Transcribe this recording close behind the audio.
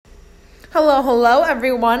Hello,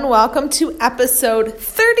 everyone. Welcome to episode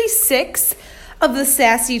 36 of The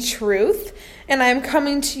Sassy Truth. And I'm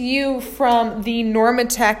coming to you from the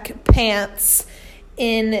Normatec pants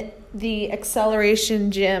in the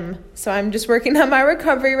Acceleration Gym. So I'm just working on my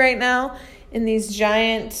recovery right now in these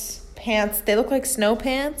giant pants. They look like snow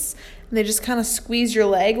pants. And they just kind of squeeze your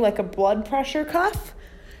leg like a blood pressure cuff.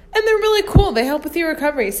 And they're really cool. They help with your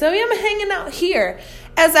recovery. So I'm hanging out here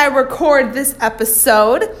as I record this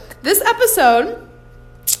episode. This episode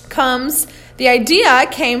the idea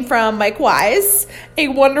came from Mike Wise, a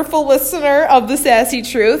wonderful listener of The Sassy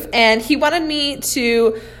Truth. And he wanted me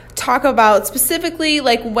to talk about specifically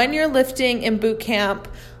like when you're lifting in boot camp,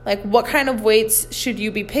 like what kind of weights should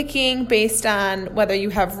you be picking based on whether you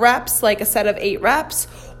have reps, like a set of 8 reps,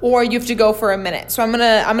 or you have to go for a minute. So I'm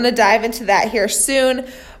gonna dive into that here soon.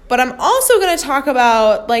 But I'm also going to talk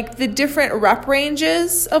about like the different rep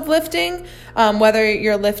ranges of lifting, whether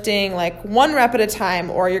you're lifting like 1 rep at a time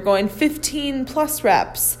or you're going 15 plus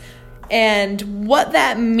reps, and what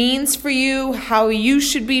that means for you, how you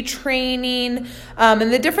should be training,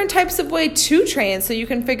 and the different types of way to train so you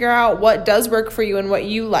can figure out what does work for you and what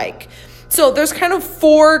you like. So there's kind of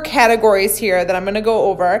 4 categories here that I'm going to go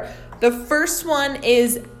over. The first one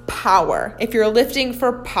is power, if you're lifting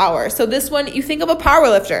for power. So this one, you think of a power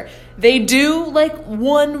lifter. They do like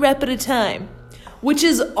 1 rep at a time, which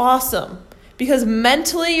is awesome because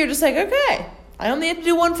mentally you're just like, okay, I only have to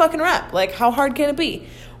do 1 fucking rep. Like, how hard can it be?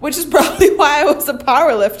 Which is probably why I was a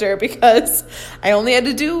power lifter, because I only had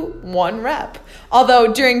to do 1 rep.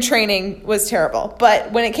 Although during training was terrible.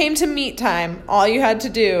 But when it came to meet time, all you had to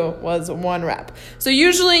do was 1 rep. So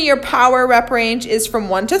usually your power rep range is from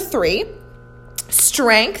 1 to 3.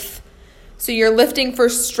 Strength. So you're lifting for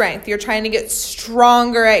strength. You're trying to get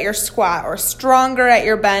stronger at your squat or stronger at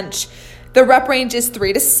your bench. The rep range is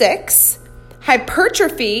 3 to 6.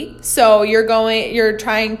 Hypertrophy. So you're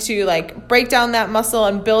trying to like break down that muscle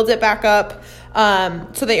and build it back up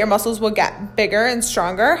so that your muscles will get bigger and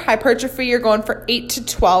stronger. Hypertrophy, you're going for 8 to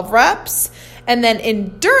 12 reps. And then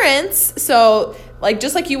endurance. So like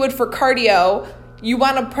just like you would for cardio, you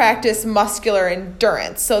want to practice muscular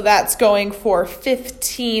endurance. So that's going for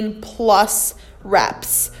 15 plus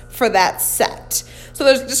reps for that set. So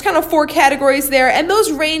there's just kind of 4 categories there. And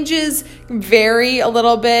those ranges vary a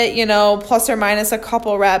little bit, plus or minus a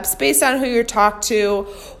couple reps based on who you're talking to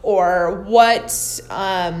or what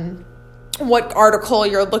article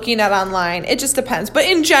you're looking at online. It just depends. But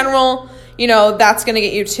in general, that's going to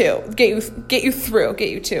get you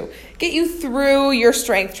through your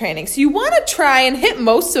strength training. So you want to try and hit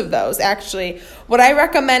most of those, actually. What I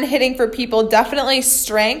recommend hitting for people, definitely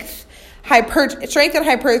strength and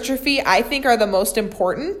hypertrophy, I think are the most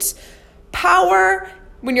important. Power,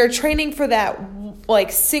 when you're training for that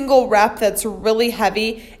like single rep that's really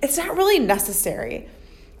heavy, it's not really necessary.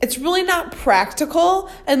 It's really not practical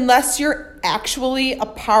unless you're actually a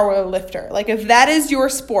power lifter. Like if that is your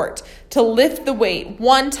sport, to lift the weight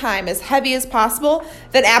 1 time as heavy as possible,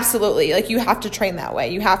 then absolutely, like you have to train that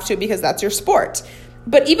way. You have to, because that's your sport.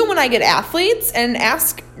 But even when I get athletes and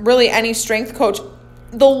ask really any strength coach,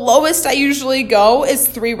 the lowest I usually go is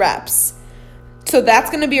 3 reps. So that's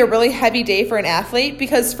going to be a really heavy day for an athlete,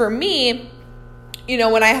 because for me,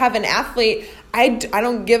 when I have an athlete, I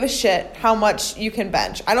don't give a shit how much you can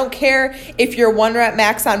bench. I don't care if your 1 rep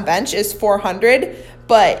max on bench is 400,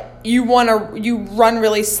 but you run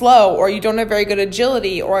really slow, or you don't have very good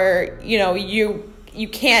agility, or you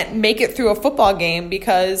can't make it through a football game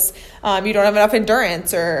because you don't have enough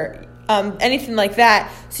endurance or anything like that.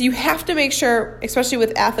 So you have to make sure, especially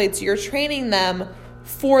with athletes, you're training them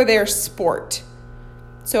for their sport.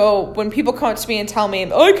 So when people come up to me and tell me,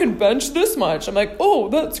 I can bench this much, I'm like, oh,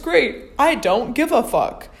 that's great. I don't give a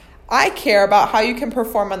fuck. I care about how you can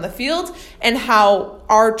perform on the field and how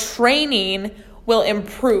our training will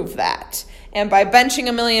improve that. And by benching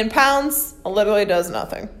 1,000,000 pounds, it literally does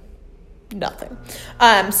nothing.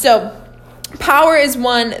 So power is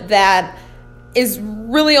one that is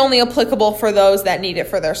really only applicable for those that need it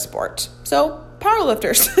for their sport. So power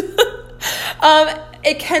lifters.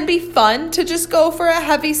 It can be fun to just go for a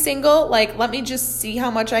heavy single, like let me just see how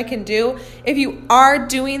much I can do. If you are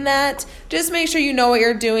doing that, just make sure you know what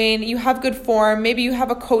you're doing, you have good form, maybe you have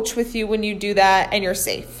a coach with you when you do that, and you're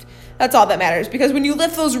safe. That's all that matters, because when you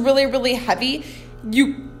lift those really, really heavy,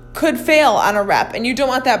 you could fail on a rep, and you don't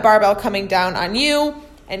want that barbell coming down on you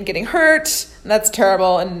and getting hurt. That's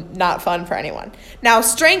terrible and not fun for anyone. Now,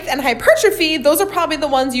 strength and hypertrophy, those are probably the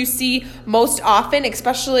ones you see most often,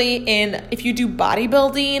 especially if you do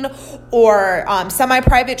bodybuilding or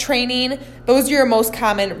semi-private training. Those are your most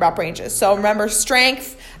common rep ranges. So remember,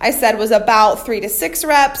 strength, I said, was about 3 to 6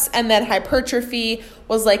 reps, and then hypertrophy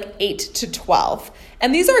was like 8 to 12.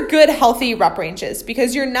 And these are good, healthy rep ranges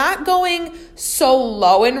because you're not going so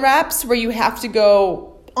low in reps where you have to go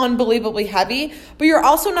unbelievably heavy, but you're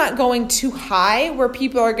also not going too high where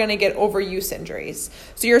people are going to get overuse injuries.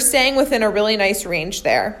 So you're staying within a really nice range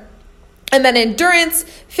there. And then endurance,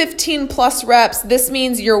 15 plus reps. This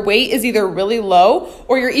means your weight is either really low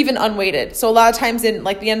or you're even unweighted. So a lot of times in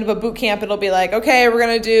like the end of a boot camp, it'll be like, okay, we're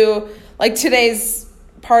going to do like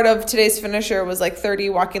part of today's finisher was like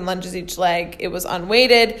 30 walking lunges each leg. It was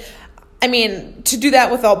unweighted. I mean, to do that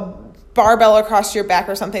with a barbell across your back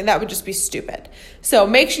or something, that would just be stupid. So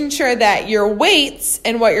making sure that your weights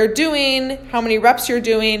and what you're doing, how many reps you're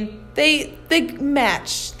doing, they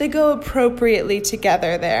match. They go appropriately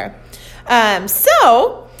together there.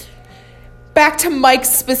 So back to Mike's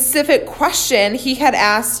specific question, he had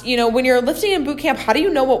asked, when you're lifting in boot camp, how do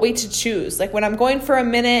you know what weight to choose? Like when I'm going for a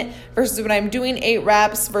minute versus when I'm doing 8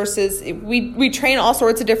 reps versus we train all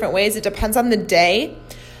sorts of different ways. It depends on the day.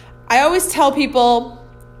 I always tell people,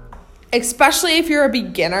 especially if you're a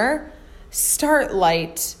beginner, start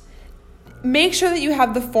light. Make sure that you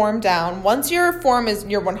have the form down. Once you're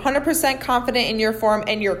 100% confident in your form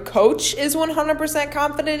and your coach is 100%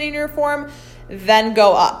 confident in your form, then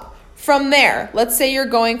go up. From there, let's say you're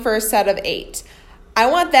going for a set of 8. I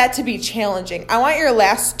want that to be challenging. I want your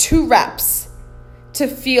last 2 reps to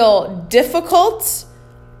feel difficult,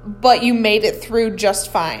 but you made it through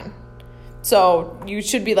just fine. So you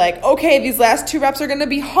should be like, okay, these last 2 reps are going to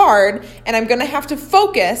be hard and I'm going to have to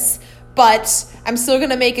focus, but I'm still going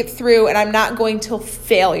to make it through and I'm not going till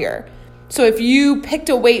failure. So if you picked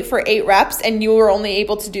a weight for 8 reps and you were only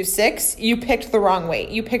able to do 6, you picked the wrong weight.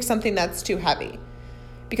 You picked something that's too heavy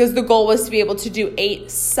because the goal was to be able to do 8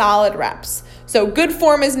 solid reps. So good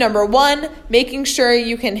form is number 1, making sure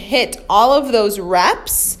you can hit all of those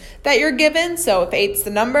reps that you're given. So if 8's the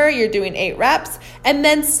number, you're doing 8 reps and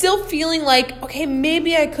then still feeling like, okay,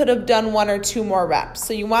 maybe I could have done 1 or 2 more reps.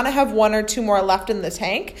 So you want to have 1 or 2 more left in the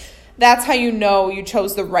tank. That's how you know you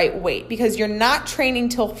chose the right weight because you're not training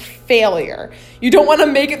till failure. You don't want to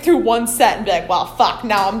make it through one set and be like, well, fuck,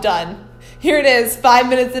 now I'm done. Here it is, 5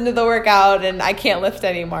 minutes into the workout and I can't lift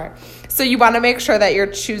anymore. So you want to make sure that you're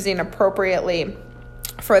choosing appropriately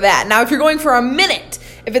for that. Now, if you're going for a minute,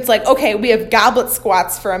 if it's like, okay, we have goblet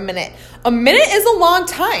squats for a minute is a long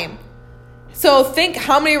time. So think,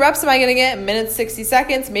 how many reps am I going to get? A minute, 60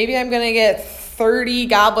 seconds. Maybe I'm going to get 30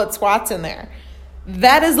 goblet squats in there.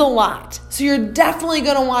 That is a lot. So you're definitely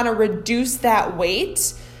going to want to reduce that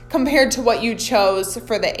weight compared to what you chose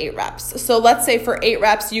for the 8 reps. So let's say for 8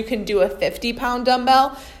 reps, you can do a 50-pound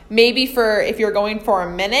dumbbell. Maybe if you're going for a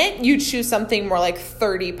minute, you choose something more like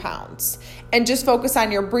 30 pounds. And just focus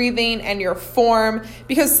on your breathing and your form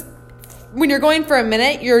because when you're going for a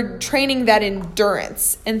minute, you're training that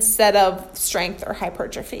endurance instead of strength or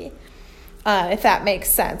hypertrophy, if that makes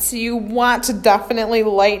sense. So you want to definitely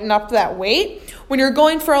lighten up that weight when you're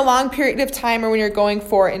going for a long period of time or when you're going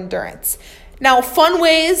for endurance. Now, fun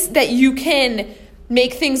ways that you can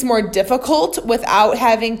make things more difficult without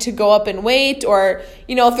having to go up in weight or,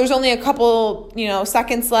 if there's only a couple,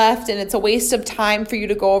 seconds left and it's a waste of time for you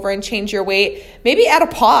to go over and change your weight, maybe add a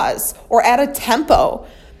pause or add a tempo.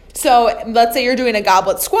 So let's say you're doing a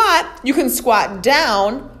goblet squat, you can squat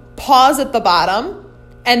down, pause at the bottom,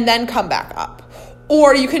 and then come back up.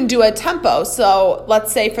 Or you can do a tempo. So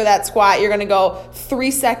let's say for that squat, you're going to go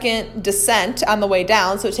 3-second descent on the way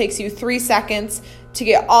down. So it takes you 3 seconds to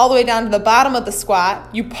get all the way down to the bottom of the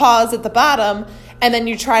squat. You pause at the bottom, and then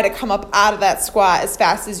you try to come up out of that squat as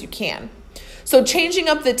fast as you can. So changing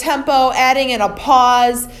up the tempo, adding in a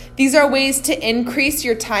pause, these are ways to increase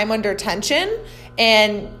your time under tension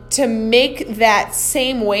and to make that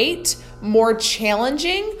same weight more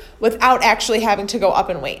challenging without actually having to go up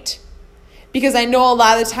in weight. Because I know a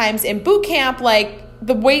lot of the times in boot camp, like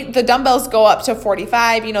the dumbbells go up to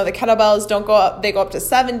 45, the kettlebells don't go up, they go up to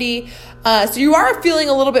 70. So you are feeling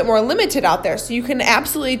a little bit more limited out there. So you can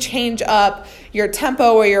absolutely change up your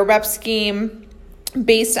tempo or your rep scheme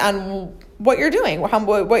based on what you're doing,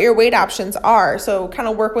 what your weight options are. So kind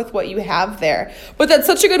of work with what you have there. But that's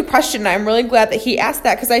such a good question. I'm really glad that he asked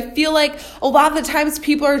that because I feel like a lot of the times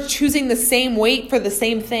people are choosing the same weight for the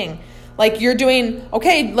same thing. Like you're doing,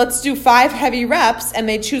 okay, let's do 5 heavy reps and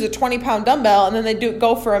they choose a 20-pound dumbbell and then they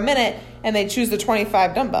go for a minute and they choose the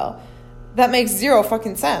 25 dumbbell. That makes zero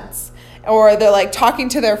fucking sense. or they're like talking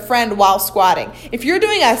to their friend while squatting. If you're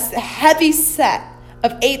doing a heavy set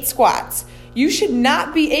of 8 squats, you should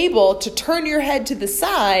not be able to turn your head to the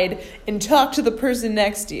side and talk to the person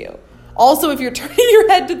next to you. Also, if you're turning your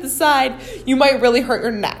head to the side, you might really hurt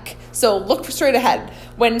your neck. So look straight ahead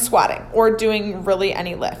when squatting or doing really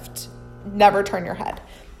any lift. Never turn your head.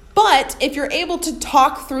 But if you're able to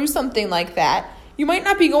talk through something like that, you might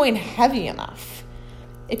not be going heavy enough.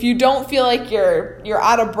 If you don't feel like you're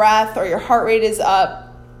out of breath or your heart rate is up,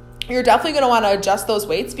 you're definitely going to want to adjust those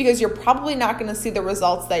weights because you're probably not going to see the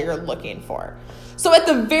results that you're looking for. So at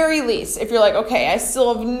the very least, if you're like, okay, I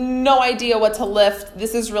still have no idea what to lift,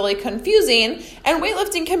 this is really confusing, and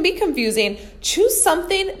weightlifting can be confusing, choose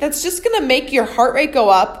something that's just going to make your heart rate go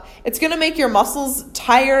up. It's going to make your muscles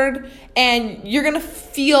tired, and you're going to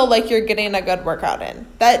feel like you're getting a good workout in.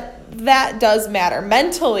 That does matter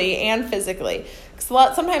mentally and physically.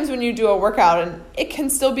 Sometimes when you do a workout, and it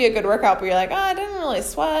can still be a good workout, but you're like, I didn't really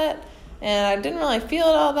sweat, and I didn't really feel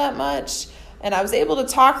it all that much, and I was able to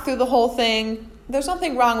talk through the whole thing. There's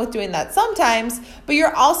nothing wrong with doing that sometimes, but you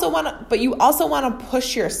also want to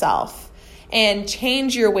push yourself and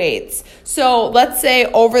change your weights. So let's say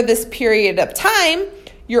over this period of time,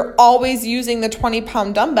 you're always using the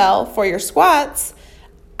 20-pound dumbbell for your squats.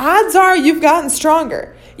 Odds are you've gotten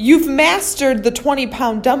stronger. You've mastered the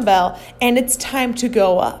 20-pound dumbbell, and it's time to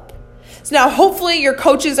go up. So now hopefully your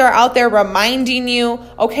coaches are out there reminding you,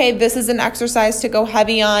 okay, this is an exercise to go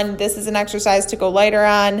heavy on. This is an exercise to go lighter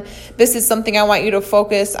on. This is something I want you to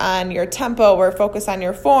focus on your tempo or focus on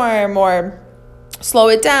your form or slow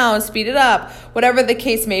it down, speed it up, whatever the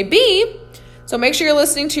case may be. So make sure you're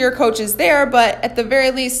listening to your coaches there, but at the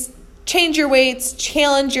very least, change your weights,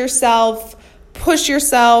 challenge yourself, push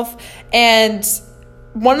yourself. And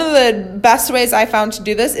one of the best ways I found to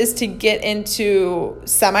do this is to get into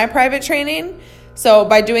semi-private training. So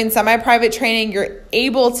by doing semi-private training, you're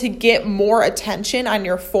able to get more attention on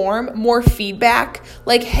your form, more feedback.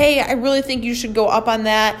 Like, hey, I really think you should go up on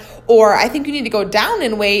that. Or I think you need to go down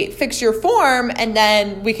in weight, fix your form, and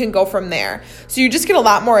then we can go from there. So you just get a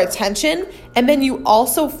lot more attention. And then you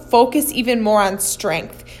also focus even more on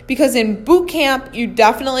strength. Because in boot camp, you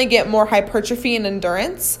definitely get more hypertrophy and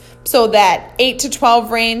endurance. So that 8 to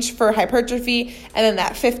 12 range for hypertrophy, and then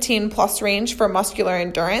that 15 plus range for muscular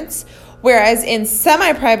endurance. Whereas in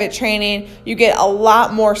semi-private training, you get a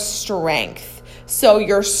lot more strength. So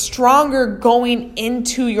you're stronger going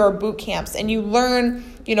into your boot camps, and you learn,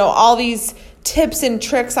 all these tips and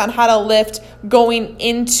tricks on how to lift going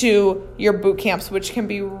into your boot camps, which can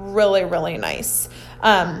be really, really nice.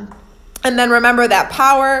 And then remember that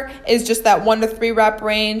power is just that 1 to 3 rep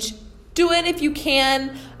range. Do it if you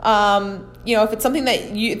can. If it's something that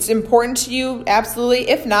it's important to you, absolutely.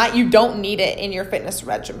 If not, you don't need it in your fitness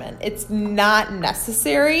regimen. It's not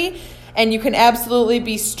necessary, and you can absolutely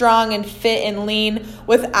be strong and fit and lean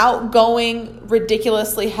without going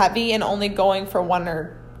ridiculously heavy and only going for 1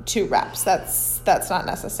 or 2 reps. That's not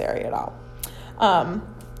necessary at all. I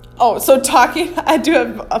do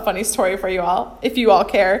have a funny story for you all. If you all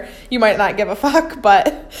care, you might not give a fuck,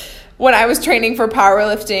 but when I was training for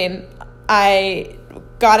powerlifting, I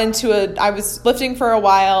was lifting for a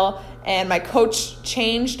while, and my coach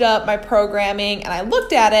changed up my programming, and I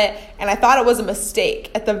looked at it and I thought it was a mistake.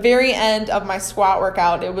 At the very end of my squat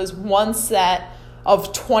workout, it was 1 set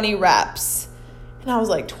of 20 reps. And I was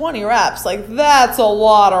like, 20 reps? Like, that's a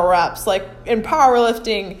lot of reps. Like, in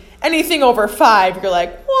powerlifting, anything over 5, you're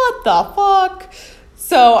like, what the fuck?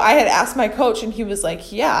 So I had asked my coach, and he was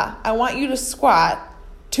like, yeah, I want you to squat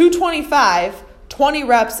 225, 20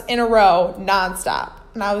 reps in a row, nonstop.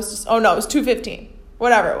 And I was just, it was 215,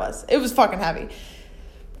 whatever it was. It was fucking heavy.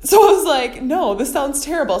 So I was like, no, this sounds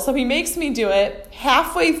terrible. So he makes me do it.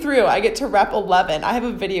 Halfway through, I get to rep 11. I have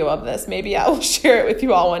a video of this. Maybe I will share it with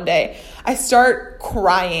you all one day. I start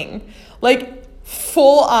crying, like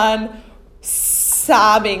full on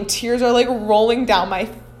sobbing. Tears are like rolling down my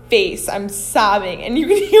face. I'm sobbing. And you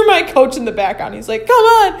can hear my coach in the background. He's like, come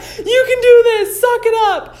on, you can do this. Suck it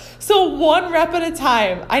up. So 1 rep at a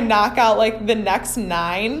time, I knock out like the next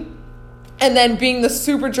 9. And then being the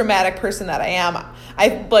super dramatic person that I am,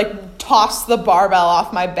 I like tossed the barbell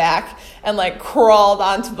off my back and like crawled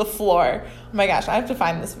onto the floor. Oh my gosh, I have to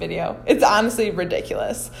find this video. It's honestly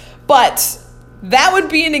ridiculous. But that would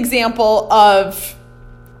be an example of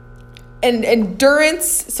an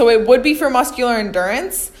endurance. So it would be for muscular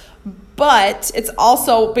endurance, but it's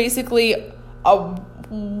also basically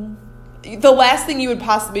the last thing you would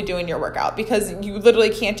possibly do in your workout, because you literally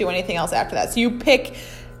can't do anything else after that. So you pick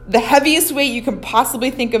the heaviest weight you can possibly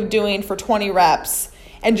think of doing for 20 reps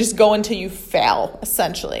and just go until you fail,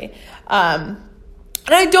 essentially.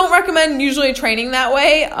 And I don't recommend usually training that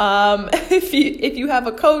way. If you have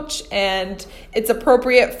a coach and it's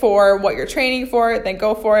appropriate for what you're training for, then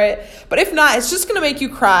go for it. But if not, it's just going to make you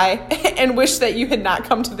cry and wish that you had not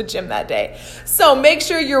come to the gym that day. So make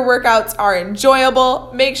sure your workouts are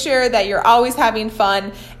enjoyable. Make sure that you're always having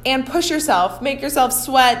fun and push yourself. Make yourself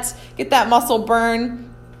sweat, get that muscle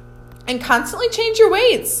burn, and constantly change your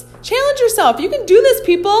weights. Challenge yourself. You can do this,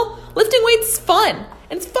 people. Lifting weights is fun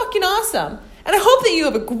and it's fucking awesome. And I hope that you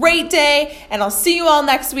have a great day, and I'll see you all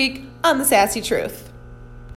next week on The Sassy Truth.